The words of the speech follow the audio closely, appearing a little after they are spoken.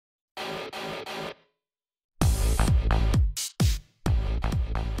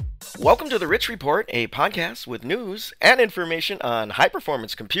Welcome to the Rich Report, a podcast with news and information on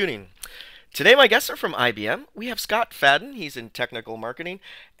high-performance computing. Today my guests are from IBM. We have Scott Fadden, he's in technical marketing,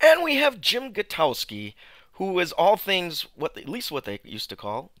 and we have Jim Gutowski, who is all things, at least what they used to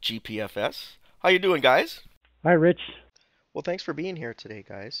call GPFS. How you doing, guys? Hi, Rich. Well, thanks for being here today,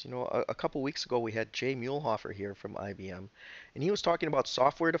 guys. You know, a couple weeks ago we had Jay Muehlhofer here from IBM, and he was talking about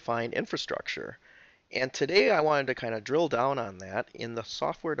software-defined infrastructure. And today I wanted to kind of drill down on that in the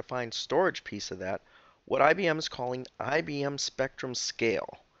software-defined storage piece of that, what IBM is calling IBM Spectrum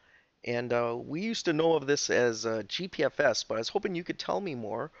Scale. And we used to know of this as GPFS, but I was hoping you could tell me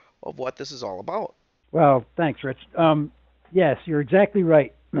more of what this is all about. Well, thanks, Rich. Yes, you're exactly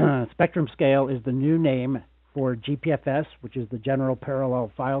right. Spectrum Scale is the new name for GPFS, which is the General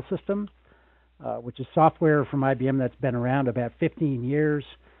Parallel File System, which is software from IBM that's been around about 15 years,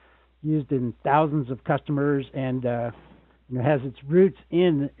 used in thousands of customers, and has its roots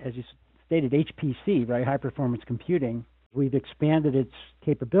in, as you stated, HPC, right, high performance computing. We've expanded its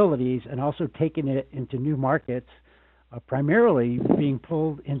capabilities and also taken it into new markets, primarily being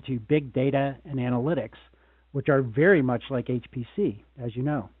pulled into big data and analytics, which are very much like HPC, as you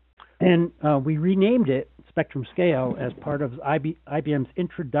know. And we renamed it Spectrum Scale as part of IBM's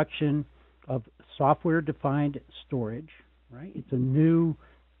introduction of software-defined storage, right? It's a new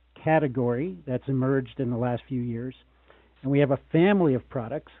category that's emerged in the last few years. And we have a family of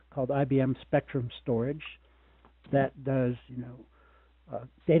products called IBM Spectrum Storage that does,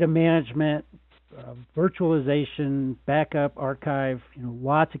 data management, virtualization, backup, archive,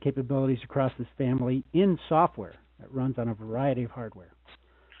 lots of capabilities across this family in software that runs on a variety of hardware.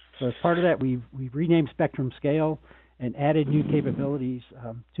 So as part of that, we've renamed Spectrum Scale and added new capabilities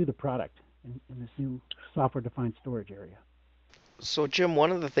to the product in this new software-defined storage area. So, Jim,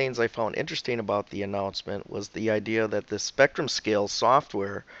 one of the things I found interesting about the announcement was the idea that the Spectrum Scale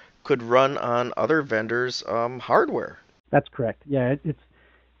software could run on other vendors' hardware. That's correct. Yeah,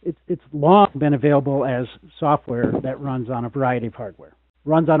 it's long been available as software that runs on a variety of hardware.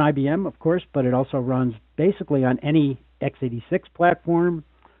 Runs on IBM, of course, but it also runs basically on any x86 platform,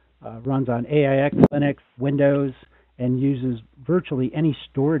 runs on AIX, Linux, Windows, and uses virtually any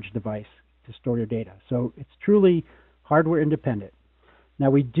storage device to store your data. So it's truly hardware independent. Now,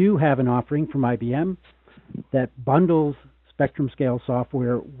 we do have an offering from IBM that bundles Spectrum Scale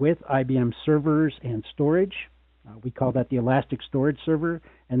software with IBM servers and storage. We call that the Elastic Storage Server,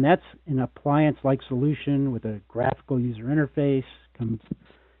 and that's an appliance-like solution with a graphical user interface, comes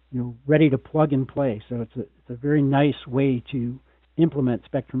ready to plug and play. So it's a very nice way to implement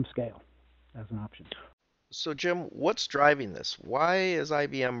Spectrum Scale as an option. So, Jim, what's driving this? Why is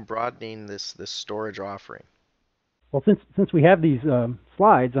IBM broadening this storage offering? Well, since we have these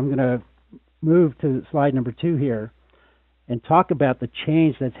slides, I'm going to move to slide number 2 here and talk about the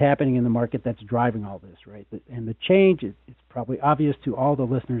change that's happening in the market that's driving all this, right? And the change, it's probably obvious to all the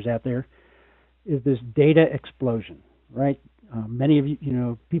listeners out there, is this data explosion, right? Many of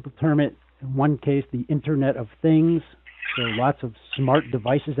you, people term it, in one case, the Internet of Things. So lots of smart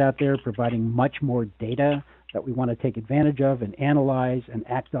devices out there providing much more data that we want to take advantage of and analyze and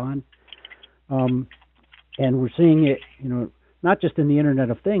act on. And we're seeing it, not just in the Internet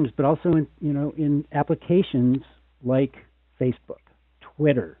of Things, but also in applications like Facebook,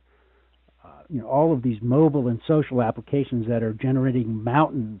 Twitter, all of these mobile and social applications that are generating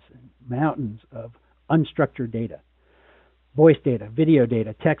mountains and mountains of unstructured data, voice data, video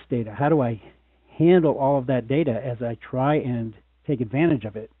data, text data. How do I handle all of that data as I try and take advantage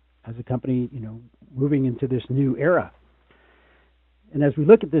of it as a company, moving into this new era? And as we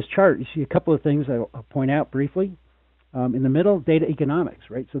look at this chart, you see a couple of things I'll point out briefly. In the middle, data economics,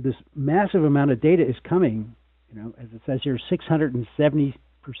 right? So this massive amount of data is coming, as it says here, 670%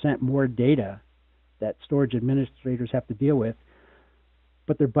 more data that storage administrators have to deal with,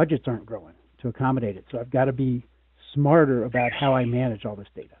 but their budgets aren't growing to accommodate it. So I've got to be smarter about how I manage all this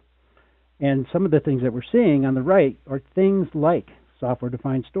data. And some of the things that we're seeing on the right are things like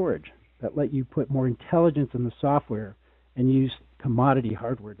software-defined storage that let you put more intelligence in the software and use commodity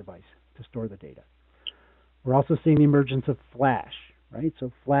hardware device to store the data. We're also seeing the emergence of flash, right?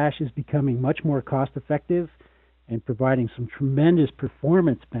 So flash is becoming much more cost-effective and providing some tremendous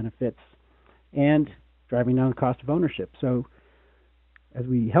performance benefits and driving down the cost of ownership. So as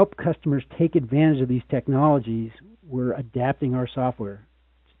we help customers take advantage of these technologies, we're adapting our software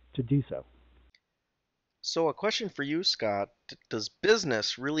to do so. So a question for you, Scott. Does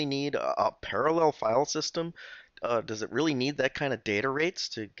business really need a parallel file system? Does it really need that kind of data rates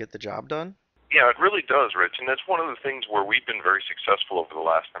to get the job done? Yeah, it really does, Rich. And that's one of the things where we've been very successful over the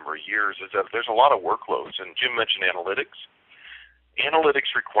last number of years is that there's a lot of workloads. And Jim mentioned analytics.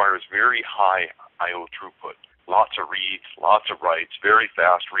 Analytics requires very high I/O throughput, lots of reads, lots of writes, very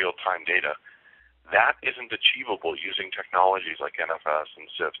fast real-time data. That isn't achievable using technologies like NFS and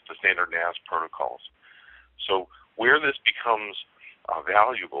CIFS, the standard NAS protocols. So where this becomes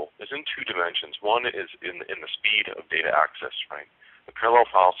valuable is in two dimensions. One is in the speed of data access, right? The parallel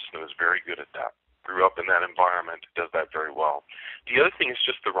file system is very good at that. Grew up in that environment, does that very well. The other thing is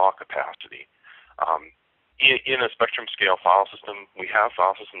just the raw capacity. In a spectrum scale file system, we have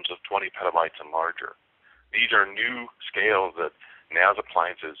file systems of 20 petabytes and larger. These are new scales that NAS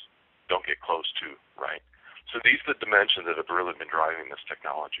appliances don't get close to, right? So these are the dimensions that have really been driving this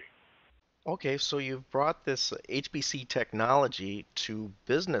technology. Okay, so you've brought this HPC technology to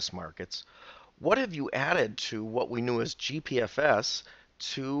business markets. What have you added to what we knew as GPFS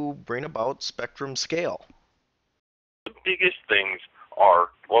to bring about spectrum scale? The biggest things are,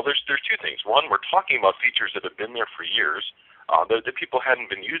 well, there's two things. One, we're talking about features that have been there for years that people hadn't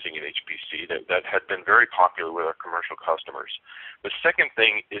been using in HPC that had been very popular with our commercial customers. The second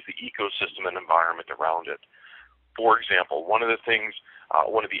thing is the ecosystem and environment around it. For example, one of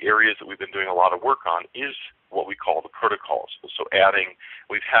the areas that we've been doing a lot of work on is what we call the protocols. So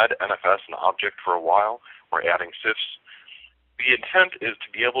we've had NFS and Object for a while. We're adding CIFS. The intent is to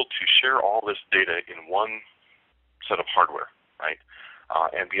be able to share all this data in one set of hardware, right,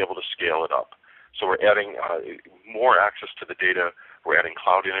 and be able to scale it up. So we're adding more access to the data. We're adding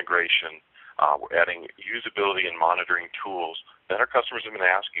cloud integration. We're adding usability and monitoring tools that our customers have been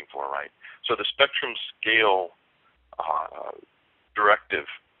asking for, right? So the spectrum scale directive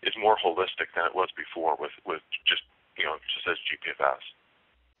is more holistic than it was before with just as GPFS.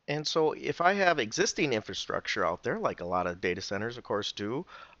 And so if I have existing infrastructure out there, like a lot of data centers, of course, do,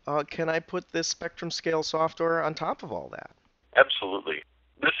 can I put this spectrum scale software on top of all that? Absolutely.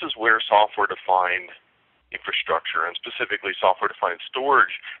 This is where software-defined infrastructure, and specifically software-defined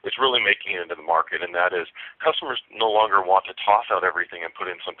storage, is really making it into the market, and that is customers no longer want to toss out everything and put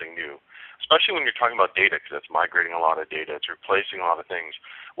in something new, especially when you're talking about data, because it's migrating a lot of data, it's replacing a lot of things.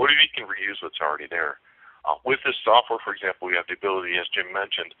 What if you can reuse what's already there? With this software, for example, we have the ability, as Jim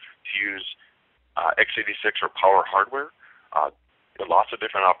mentioned, to use x86 or Power hardware. There are lots of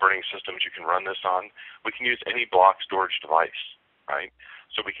different operating systems you can run this on. We can use any block storage device, right?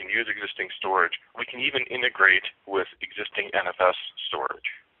 So we can use existing storage. We can even integrate with existing NFS storage.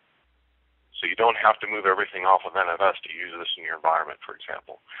 So you don't have to move everything off of NFS to use this in your environment, for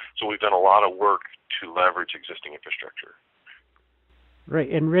example. So we've done a lot of work to leverage existing infrastructure. Right,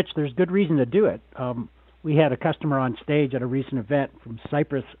 and Rich, there's good reason to do it. We had a customer on stage at a recent event from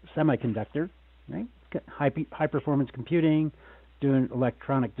Cypress Semiconductor, right? High performance computing, doing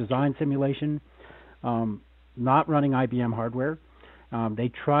electronic design simulation, not running IBM hardware. They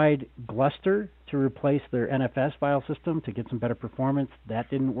tried Gluster to replace their NFS file system to get some better performance. That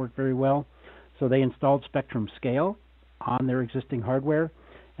didn't work very well. So they installed Spectrum Scale on their existing hardware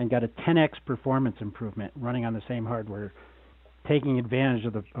and got a 10x performance improvement running on the same hardware, taking advantage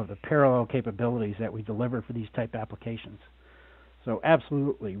of the parallel capabilities that we deliver for these type applications. So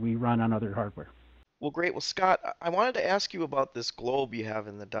absolutely, we run on other hardware. Well, great. Well, Scott, I wanted to ask you about this globe you have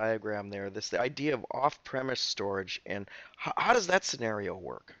in the diagram there, the idea of off-premise storage, and how does that scenario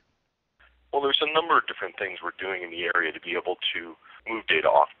work? Well, there's a number of different things we're doing in the area to be able to move data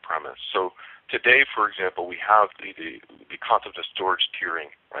off-premise. So today, for example, we have the concept of storage tiering,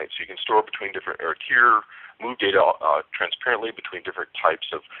 right? So you can store between different, or move data transparently between different types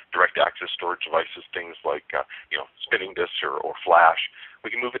of direct access storage devices, things like spinning disks or flash. We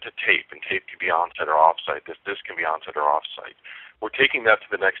can move it to tape, and tape can be on-site or off-site. This can be on-site or off-site. We're taking that to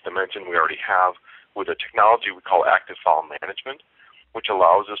the next dimension we already have with a technology we call active file management, which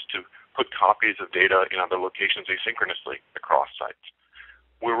allows us to put copies of data in other locations asynchronously across sites.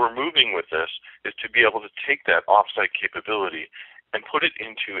 Where we're moving with this is to be able to take that off-site capability and put it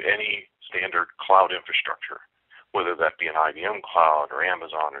into any standard cloud infrastructure, whether that be an IBM cloud or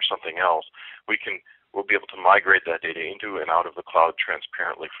Amazon or something else. We'll be able to migrate that data into and out of the cloud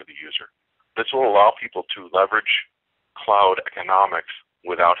transparently for the user. This will allow people to leverage cloud economics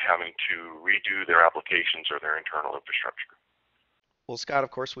without having to redo their applications or their internal infrastructure. Well, Scott,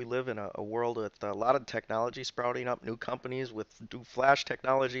 of course, we live in a world with a lot of technology sprouting up, new companies with new flash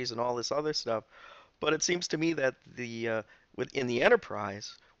technologies and all this other stuff. But it seems to me that within the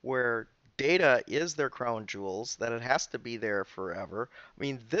enterprise, where data is their crown jewels, that it has to be there forever. I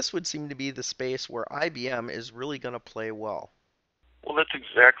mean, this would seem to be the space where IBM is really going to play well. Well, that's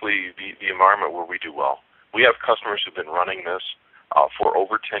exactly the environment where we do well. We have customers who've been running this for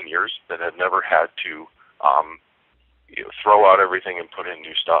over 10 years that have never had to throw out everything and put in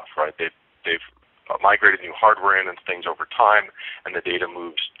new stuff, right? They've migrated new hardware in and things over time, and the data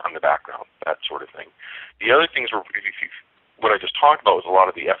moves on the background, that sort of thing. The other things were, what I just talked about was a lot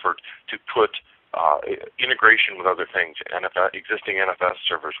of the effort to put integration with other things, existing NFS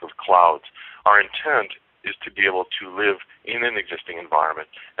servers with clouds. Our intent is to be able to live in an existing environment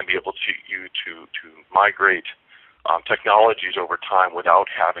and be able to migrate technologies over time without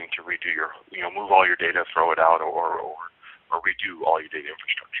having to redo move all your data, throw it out, or redo all your data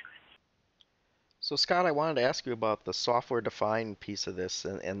infrastructure. So Scott, I wanted to ask you about the software-defined piece of this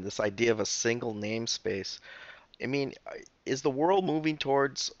and this idea of a single namespace. I mean, is the world moving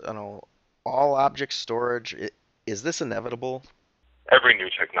towards, all object storage? Is this inevitable? Every new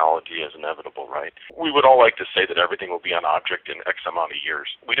technology is inevitable, right? We would all like to say that everything will be on object in X amount of years.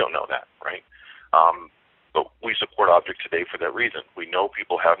 We don't know that, right? But we support object today for that reason. We know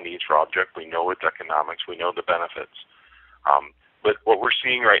people have needs for object. We know its economics. We know the benefits. But what we're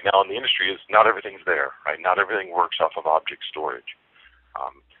seeing right now in the industry is not everything's there, right? Not everything works off of object storage.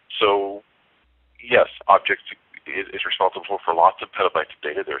 So, yes, object is responsible for lots of petabytes of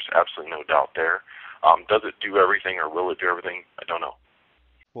data. There's absolutely no doubt there. Does it do everything, or will it do everything? I don't know.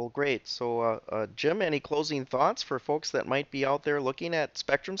 Well, great. So, Jim, any closing thoughts for folks that might be out there looking at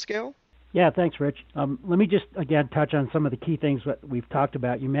Spectrum Scale? Yeah, thanks, Rich. Let me just, again, touch on some of the key things that we've talked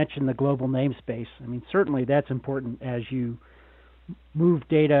about. You mentioned the global namespace. I mean, certainly that's important as you move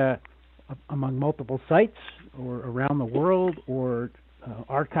data among multiple sites or around the world, or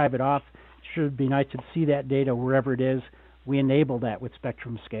archive it off. It should be nice to see that data wherever it is. We enable that with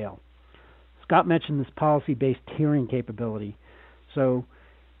Spectrum Scale. Scott mentioned this policy-based tiering capability. So,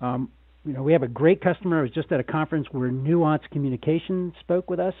 we have a great customer. I was just at a conference where Nuance Communications spoke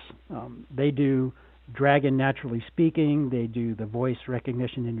with us. They do Dragon Naturally Speaking. They do the voice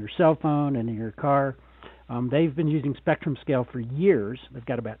recognition in your cell phone and in your car. They've been using Spectrum Scale for years. They've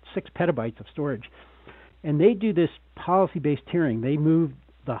got about 6 petabytes of storage. And they do this policy-based tiering. They move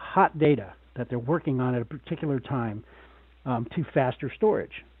the hot data that they're working on at a particular time to faster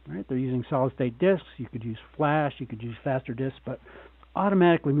storage. Right? They're using solid-state disks. You could use flash. You could use faster disks, but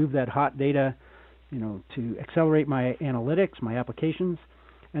automatically move that hot data, to accelerate my analytics, my applications.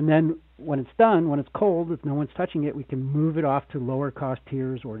 And then when it's done, when it's cold, if no one's touching it, we can move it off to lower cost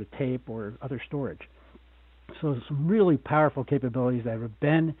tiers or to tape or other storage. So some really powerful capabilities that have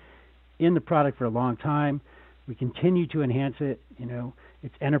been in the product for a long time. We continue to enhance it.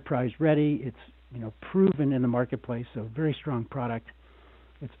 It's enterprise ready. It's proven in the marketplace. So very strong product.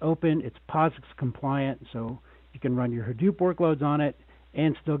 It's open. It's POSIX compliant. So you can run your Hadoop workloads on it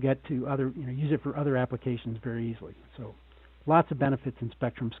and still get to use it for other applications very easily. So lots of benefits in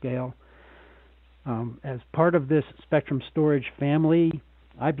Spectrum Scale. As part of this Spectrum storage family,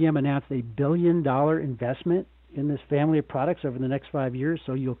 IBM announced a $1 billion investment in this family of products over the next 5 years.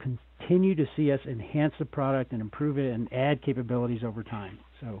 So you'll continue to see us enhance the product and improve it and add capabilities over time.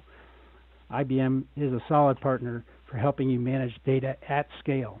 So IBM is a solid partner for helping you manage data at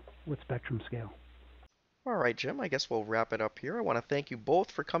scale with Spectrum Scale. All right, Jim, I guess we'll wrap it up here. I want to thank you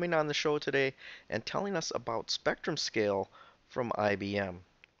both for coming on the show today and telling us about Spectrum Scale from IBM.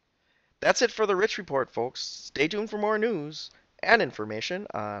 That's it for the Rich Report, folks. Stay tuned for more news and information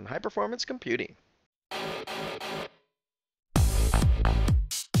on high-performance computing.